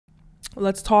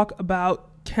let's talk about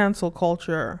cancel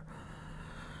culture.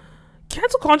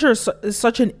 Cancel culture is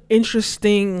such an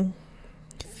interesting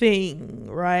thing,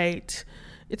 right?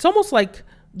 It's almost like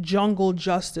jungle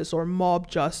justice or mob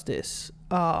justice,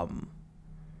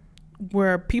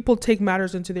 where people take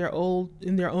matters into their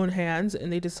own hands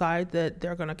and they decide that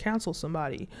they're going to cancel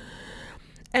somebody.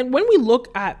 And when we look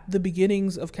at the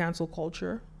beginnings of cancel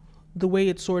culture, the way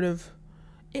it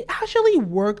actually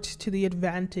worked to the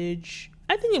advantage.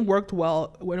 I think it worked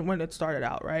well when it started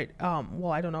out, right?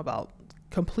 Well, I don't know about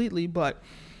completely, but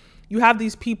you have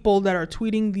these people that are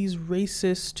tweeting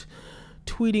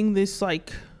this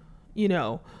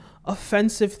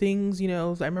offensive things.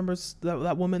 I remember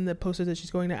that woman that posted that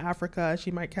she's going to Africa.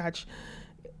 She might catch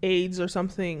AIDS or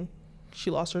something. She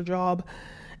lost her job.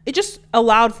 It just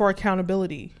allowed for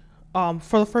accountability.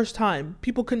 For the first time,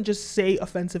 people couldn't just say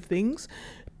offensive things.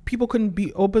 People couldn't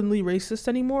be openly racist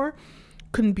anymore,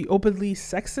 couldn't be openly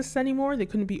sexist anymore. They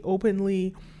couldn't be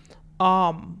openly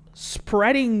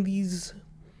spreading these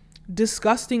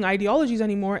disgusting ideologies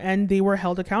anymore, and they were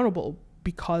held accountable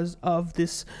because of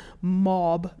this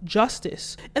mob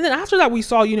justice. And then after that, we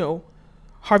saw,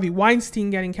 Harvey Weinstein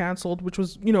getting canceled, which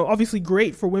was, obviously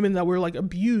great for women that were like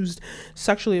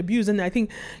sexually abused. And I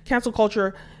think cancel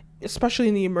culture, especially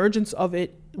in the emergence of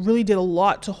it, really did a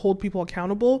lot to hold people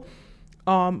accountable.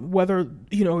 Whether,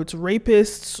 it's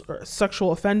rapists or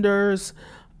sexual offenders,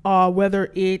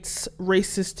 whether it's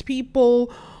racist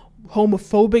people,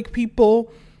 homophobic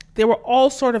people, they were all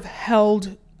sort of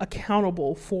held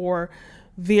accountable for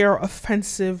their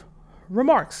offensive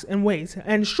remarks and ways.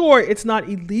 And sure, it's not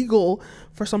illegal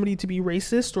for somebody to be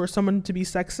racist or someone to be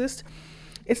sexist.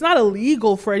 It's not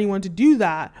illegal for anyone to do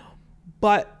that,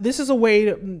 but this is a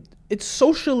way it's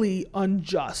socially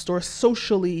unjust or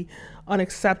socially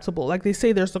unacceptable. Like they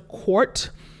say, there's a court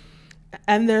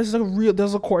and there's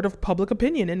a court of public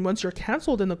opinion. And once you're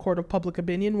canceled in the court of public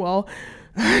opinion, well,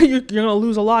 you're going to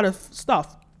lose a lot of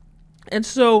stuff. And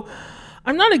so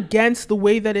I'm not against the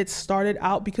way that it started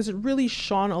out, because it really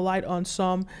shone a light on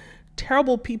some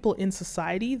terrible people in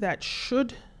society that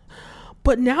should.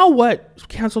 But now what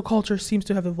cancel culture seems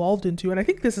to have evolved into, and I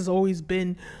think this has always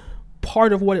been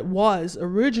part of what it was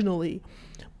originally,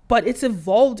 but it's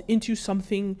evolved into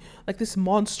something like this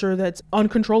monster that's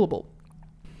uncontrollable.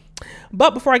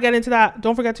 But before I get into that,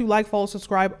 don't forget to like, follow,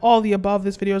 subscribe, all the above.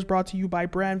 This video is brought to you by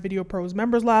Brand Video Pros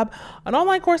Members Lab, an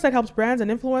online course that helps brands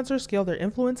and influencers scale their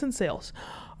influence and sales.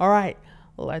 All right,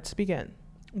 let's begin.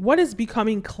 What is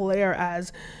becoming clear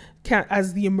as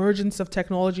the emergence of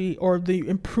technology or the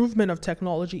improvement of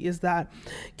technology is that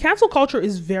cancel culture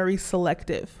is very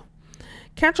selective.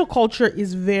 Cancel culture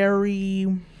is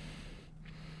very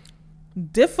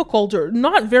difficult or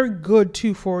not very good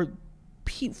too for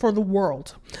the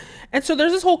world. And so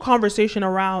there's this whole conversation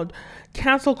around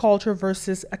cancel culture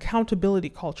versus accountability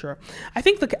culture. I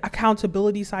think the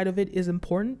accountability side of it is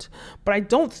important, but I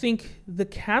don't think the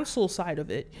cancel side of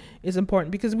it is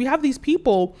important, because we have these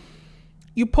people,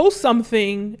 you post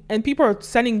something and people are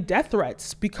sending death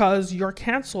threats because you're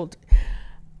canceled.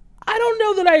 I don't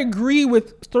know that I agree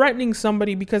with threatening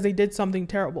somebody because they did something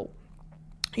terrible.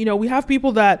 We have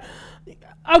people that,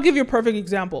 I'll give you a perfect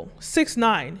example.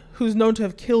 6ix9ine, who's known to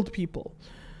have killed people.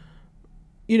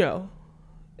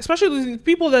 Especially the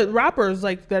people rappers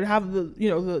like that have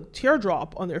the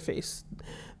teardrop on their face.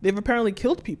 They've apparently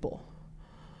killed people.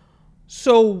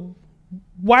 So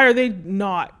why are they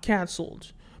not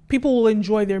canceled? People will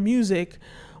enjoy their music,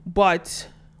 but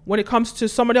when it comes to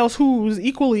someone else who's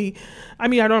equally, I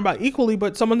don't know about equally,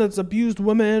 but someone that's abused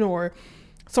women or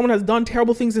someone has done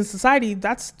terrible things in society,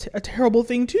 that's a terrible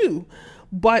thing too.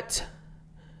 But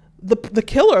the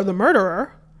killer, the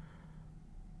murderer,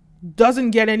 doesn't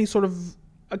get any sort of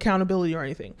accountability or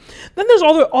anything. Then there's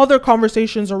other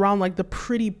conversations around like the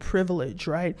pretty privilege,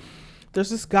 right? There's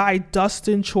this guy,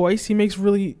 Dustin Choice. He makes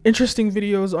really interesting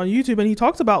videos on YouTube, and he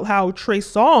talks about how Trey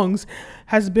Songz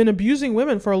has been abusing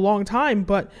women for a long time,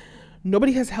 but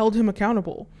nobody has held him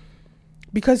accountable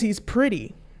because he's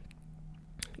pretty.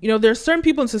 There's certain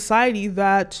people in society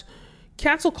that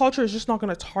cancel culture is just not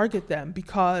going to target them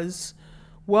because,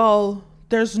 well,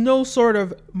 there's no sort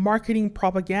of marketing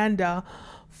propaganda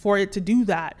for it to do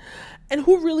that. And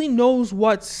who really knows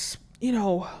what's,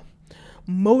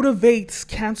 motivates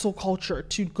cancel culture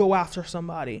to go after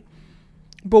somebody?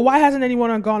 But why hasn't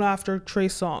anyone gone after Trey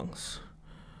Songz?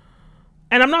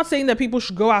 And I'm not saying that people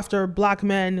should go after black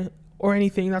men or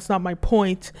anything. That's not my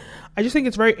point. I just think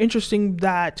it's very interesting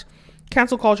that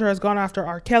cancel culture has gone after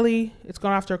R. Kelly. It's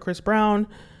gone after Chris Brown.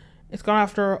 It's gone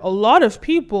after a lot of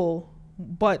people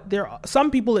but there are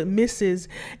some people it misses,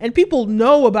 and people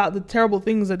know about the terrible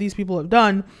things that these people have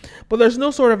done, but there's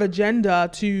no sort of agenda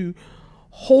to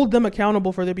hold them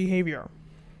accountable for their behavior.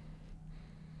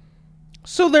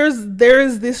 So there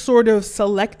is this sort of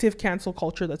selective cancel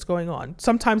culture that's going on.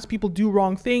 Sometimes people do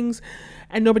wrong things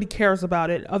and nobody cares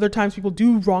about it. Other times people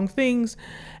do wrong things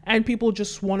and people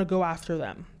just want to go after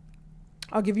them.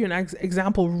 I'll give you an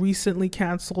example. Recently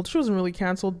canceled. She wasn't really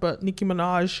canceled, but Nicki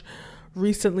Minaj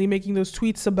recently making those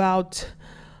tweets about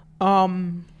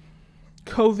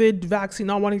COVID vaccine,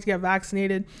 not wanting to get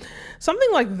vaccinated. Something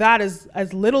like that, is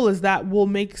as little as that, will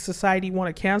make society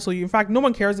want to cancel you. In fact, no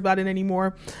one cares about it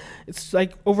anymore. It's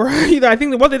like over either. I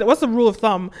think what's the rule of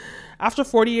thumb? After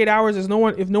 48 hours, if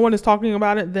no one is talking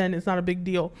about it, then it's not a big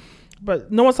deal.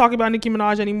 But no one's talking about Nicki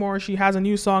Minaj anymore. She has a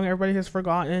new song everybody has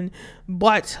forgotten.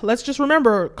 But let's just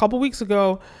remember, a couple weeks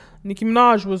ago, Nicki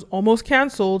Minaj was almost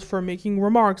canceled for making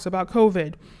remarks about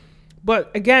COVID. But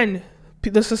again,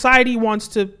 the society wants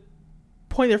to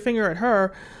point their finger at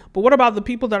her. But what about the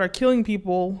people that are killing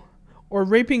people or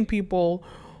raping people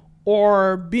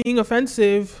or being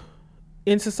offensive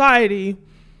in society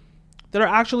that are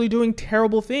actually doing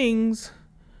terrible things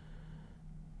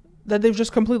that they've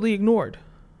just completely ignored?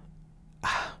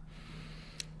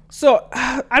 So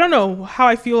I don't know how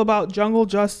I feel about jungle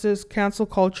justice, cancel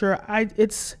culture.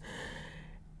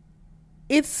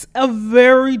 It's a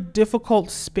very difficult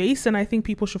space, and I think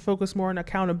people should focus more on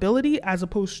accountability as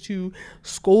opposed to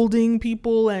scolding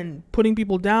people and putting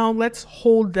people down. Let's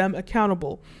hold them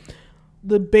accountable.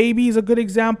 The baby is a good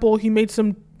example. He made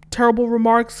some terrible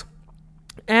remarks,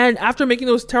 and after making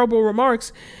those terrible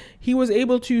remarks, he was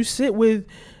able to sit with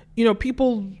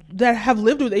people that have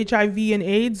lived with HIV and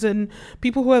AIDS, and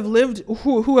people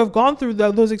who have gone through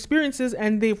those experiences,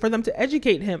 and for them to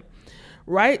educate him,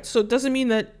 right? So it doesn't mean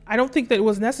that I don't think that it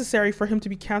was necessary for him to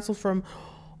be canceled from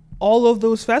all of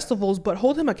those festivals, but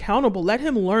hold him accountable. Let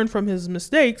him learn from his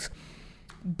mistakes,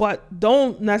 but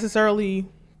don't necessarily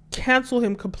cancel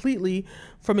him completely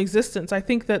from existence. I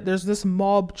think that there's this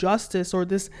mob justice or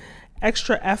this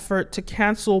extra effort to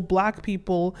cancel Black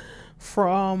people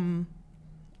from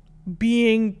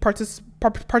being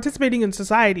participating in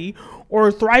society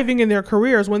or thriving in their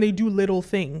careers when they do little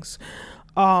things.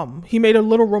 He made a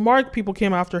little remark, people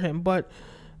came after him, but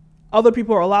other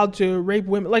people are allowed to rape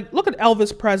women. Like, look at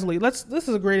Elvis Presley. This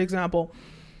is a great example.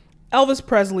 Elvis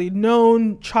Presley,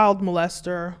 known child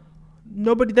molester.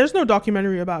 There's no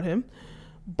documentary about him.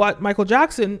 But Michael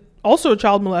Jackson, also a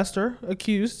child molester,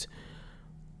 accused.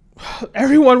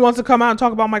 Everyone wants to come out and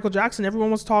talk about Michael Jackson.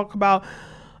 Everyone wants to talk about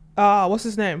what's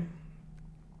his name?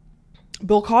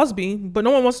 Bill Cosby, but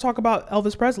no one wants to talk about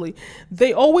Elvis Presley.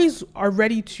 They always are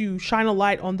ready to shine a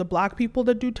light on the Black people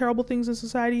that do terrible things in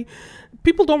society.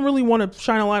 People don't really want to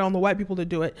shine a light on the white people that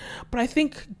do it. But I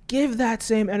think give that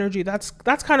same energy. That's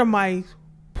kind of my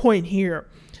point here.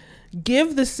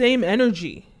 Give the same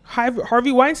energy.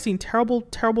 Harvey Weinstein, terrible,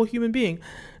 terrible human being.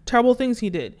 Terrible things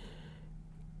he did.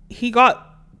 He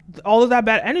got all of that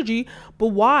bad energy, but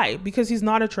why? Because he's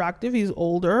not attractive, he's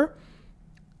older,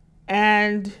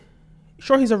 and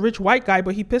sure, he's a rich white guy,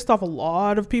 but he pissed off a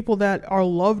lot of people that are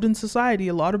loved in society,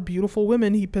 a lot of beautiful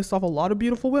women. He pissed off a lot of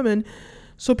beautiful women,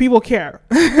 so people care.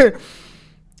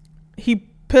 He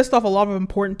pissed off a lot of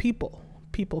important people.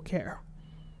 People care.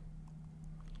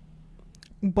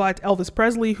 But Elvis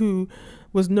Presley, who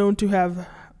was known to have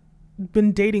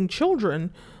been dating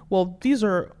children, well, these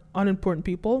are unimportant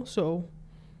people, so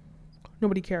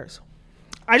nobody cares.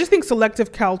 I just think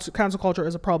selective cancel culture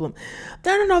is a problem.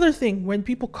 Then another thing, when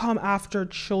people come after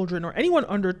children or anyone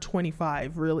under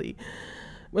 25, really,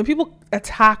 when people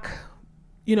attack,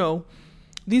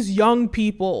 these young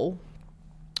people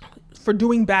for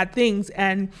doing bad things,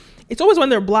 and it's always when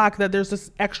they're Black that there's this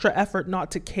extra effort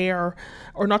not to care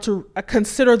or not to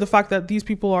consider the fact that these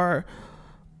people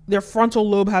their frontal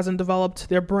lobe hasn't developed,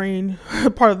 their brain,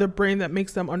 part of their brain that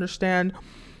makes them understand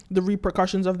the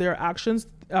repercussions of their actions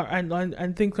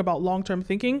and think about long-term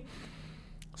thinking.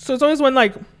 So it's always when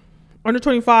like under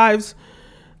 25s,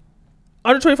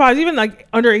 even like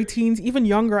under 18s, even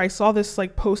younger. I saw this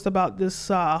like post about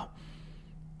this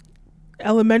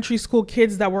elementary school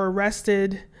kids that were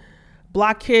arrested,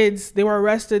 Black kids. They were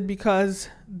arrested because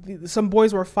some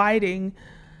boys were fighting,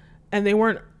 and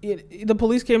the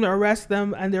police came to arrest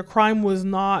them, and their crime was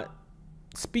not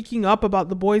speaking up about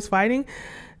the boys fighting.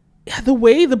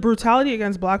 The brutality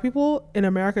against Black people in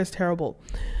America is terrible.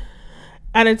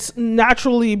 And it's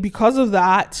naturally because of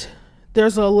that,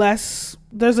 there's a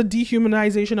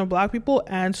dehumanization of Black people.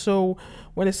 And so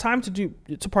when it's time to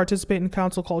participate in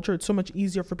cancel culture, it's so much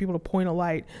easier for people to point a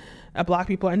light at Black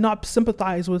people and not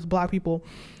sympathize with Black people,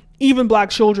 even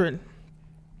Black children.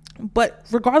 But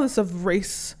regardless of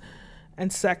race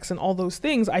and sex and all those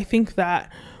things, I think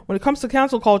that when it comes to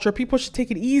cancel culture, people should take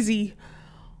it easy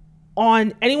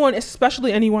on anyone,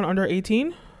 especially anyone under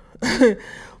 18,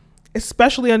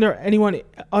 especially anyone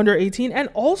under 18, and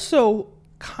also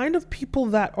kind of people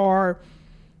that are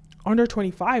under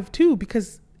 25 too,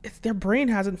 because their brain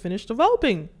hasn't finished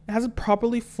developing. It hasn't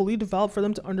properly fully developed for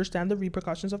them to understand the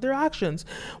repercussions of their actions.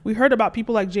 We heard about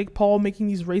people like Jake Paul making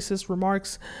these racist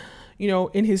remarks,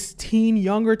 in his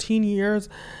younger teen years.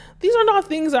 These are not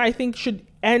things that I think should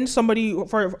end somebody,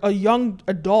 for a young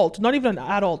adult, not even an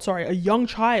adult, sorry, a young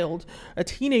child, a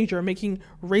teenager making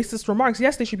racist remarks.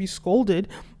 Yes, they should be scolded,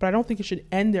 but I don't think it should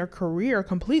end their career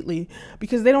completely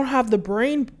because they don't have the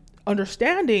brain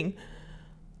understanding.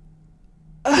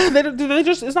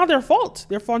 It's not their fault.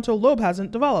 Their frontal lobe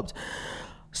hasn't developed.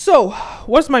 So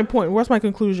what's my point? What's my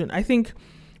conclusion? I think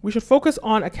we should focus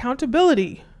on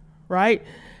accountability, right?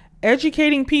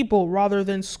 Educating people rather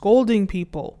than scolding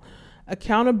people.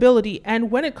 Accountability. And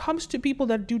when it comes to people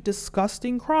that do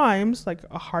disgusting crimes like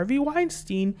a Harvey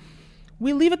Weinstein,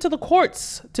 we leave it to the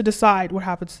courts to decide what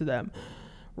happens to them,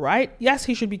 right? Yes,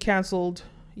 he should be canceled.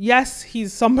 Yes,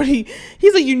 he's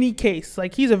a unique case.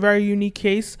 Like, he's a very unique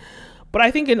case. But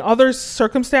I think in other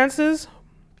circumstances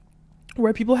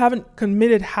where people haven't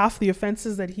committed half the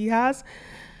offenses that he has,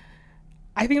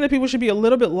 I think that people should be a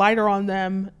little bit lighter on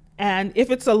them. And if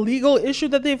it's a legal issue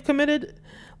that they've committed,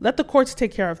 let the courts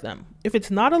take care of them. If it's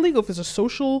not illegal, if it's a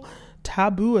social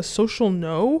taboo, a social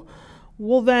no,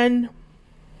 well then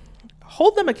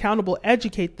hold them accountable,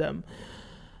 educate them.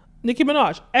 Nicki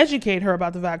Minaj, educate her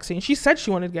about the vaccine. She said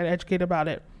she wanted to get educated about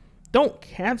it. Don't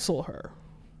cancel her.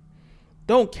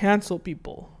 Don't cancel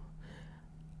people.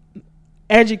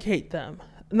 Educate them.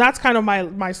 And that's kind of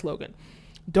my slogan.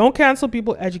 Don't cancel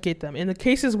people, educate them. In the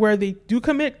cases where they do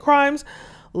commit crimes,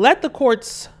 let the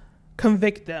courts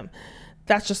convict them.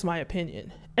 That's just my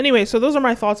opinion. Anyway, so those are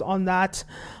my thoughts on that.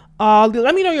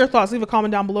 Let me know your thoughts. Leave a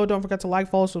comment down below. Don't forget to like,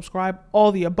 follow, subscribe,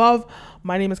 all the above.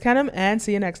 My name is Kenem, and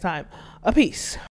see you next time. A peace.